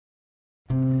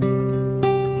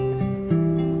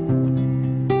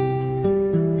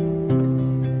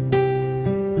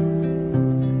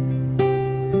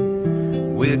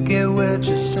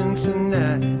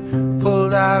Cincinnati,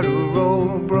 pulled out a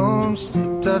roll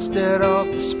broomstick, dusted off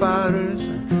the spiders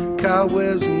and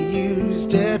cobwebs and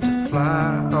used it to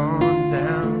fly on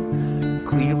down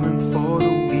Cleveland for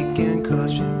the weekend,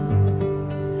 'cause you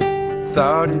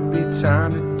thought it'd be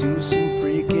time to do some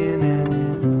freaking, and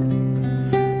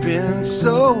it'd been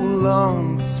so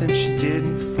long since she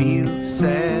didn't feel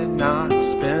sad, not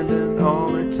spending all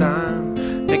her time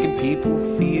making people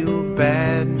feel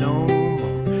bad no more.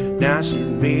 Now she's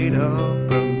made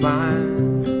up her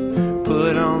mind,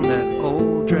 put on that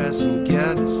old dress and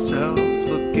get herself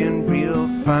looking real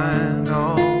fine,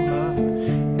 all up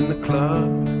in the club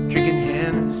drinking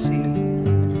Hennessy.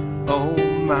 Oh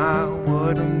my,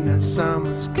 what a mess, I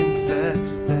must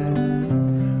confess that's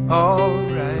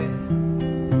alright.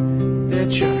 Let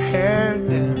your hair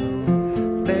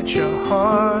down, let your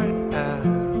heart out.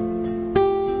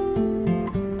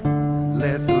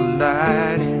 Let the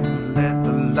light in, let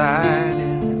the light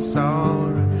in, it's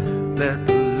alright. Let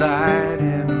the light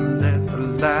in, let the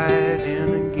light in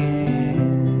again.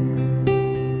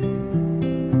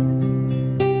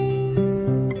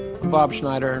 I'm Bob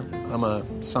Schneider. I'm a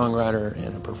songwriter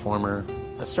and a performer.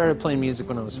 I started playing music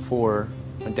when I was 4.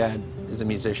 My dad is a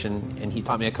musician, and he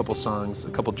taught me a couple songs, a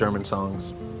couple German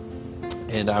songs,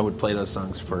 and I would play those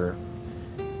songs for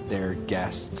their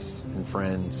guests and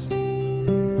friends.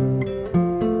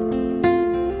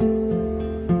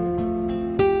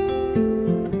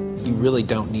 You really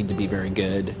don't need to be very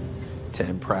good to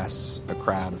impress a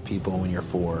crowd of people when you're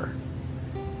 4.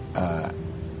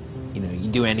 You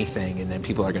do anything and then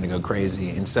people are going to go crazy.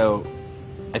 And so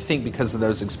I think because of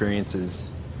those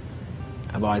experiences,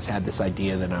 I've always had this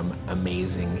idea that I'm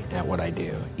amazing at what I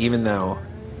do, even though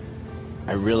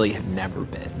I really have never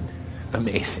been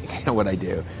amazing at what I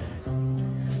do.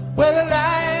 Well, the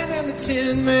lion and the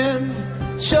tin man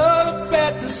showed up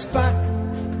at the spot,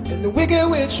 and the wicked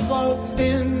witch walked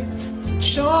in. Said,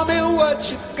 show me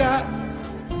what you got.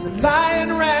 And the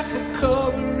lion ran for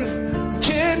cover, and the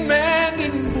tin man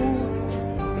didn't move.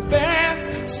 The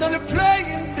band started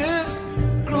playing this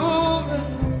groove.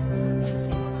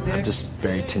 I'm just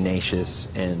very tenacious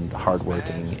and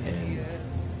hardworking, and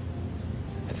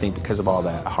I think because of all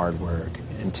that hard work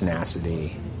and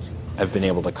tenacity, I've been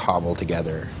able to cobble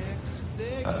together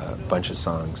a bunch of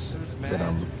songs that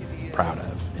I'm proud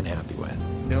of and happy with.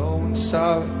 No one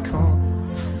saw it come,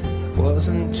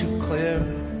 wasn't too clear,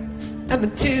 and the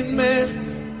Tin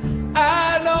Man's,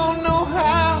 I don't know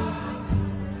how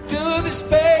to this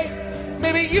pay.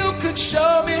 Maybe you could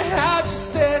show me how. She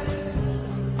said,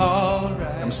 all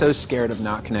right. I'm so scared of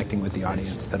not connecting with the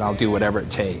audience that I'll do whatever it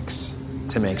takes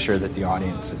to make sure that the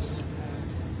audience is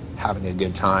having a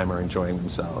good time or enjoying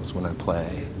themselves when I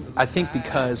play. I think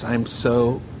because I'm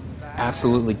so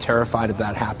absolutely terrified of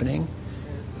that happening,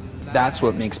 that's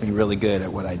what makes me really good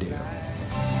at what I do.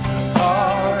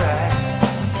 All right.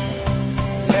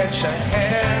 Let your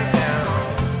hair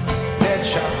down, let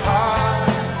your heart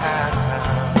out.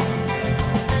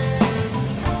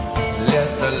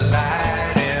 Let the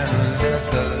light in,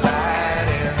 let the light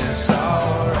in, it's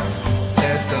all right.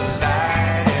 Let the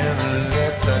light in,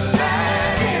 let the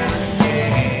light in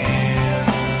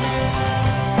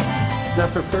again. I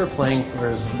prefer playing for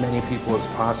as many people as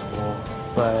possible,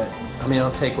 but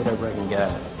I'll take whatever I can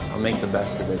get. I'll make the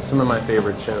best of it. Some of my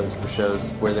favorite shows were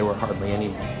shows where there were hardly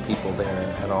any people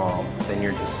there at all. Then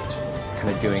you're just kind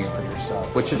of doing it for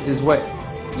yourself, which is what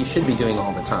you should be doing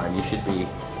all the time. You should be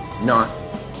not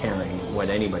caring what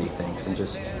anybody thinks and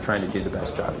just trying to do the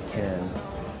best job you can.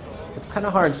 It's kind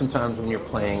of hard sometimes when you're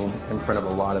playing in front of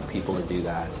a lot of people to do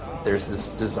that. There's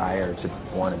this desire to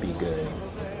want to be good.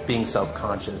 Being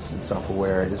self-conscious and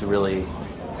self-aware is really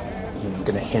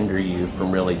going to hinder you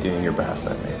from really doing your best,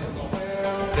 I think.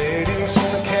 They didn't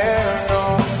seem to care,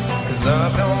 no, 'cause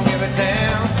love don't give a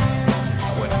damn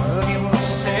what other people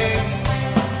say.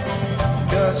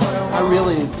 I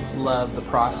really love the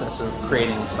process of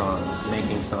creating songs,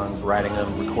 making songs, writing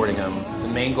them, recording them. The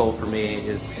main goal for me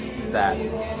is that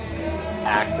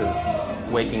act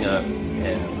of waking up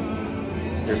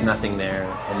and there's nothing there,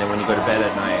 and then when you go to bed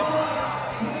at night,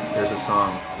 there's a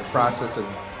song. The process of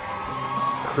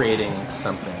creating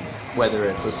something, whether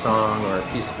it's a song or a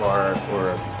piece of art or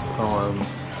a poem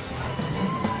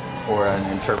or an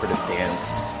interpretive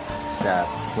dance step,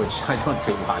 which I don't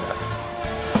do a lot of.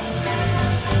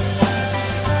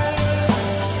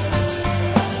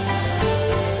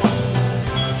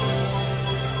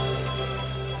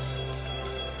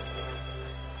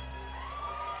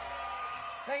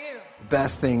 Thank you. The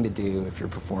best thing to do if you're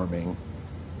performing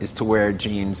is to wear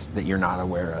jeans that you're not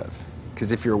aware of.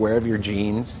 Because if you're aware of your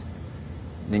genes,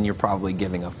 then you're probably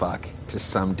giving a fuck to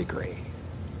some degree.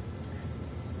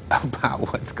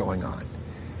 about what's going on.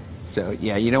 So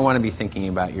yeah, you don't want to be thinking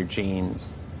about your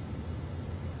genes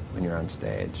when you're on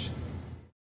stage.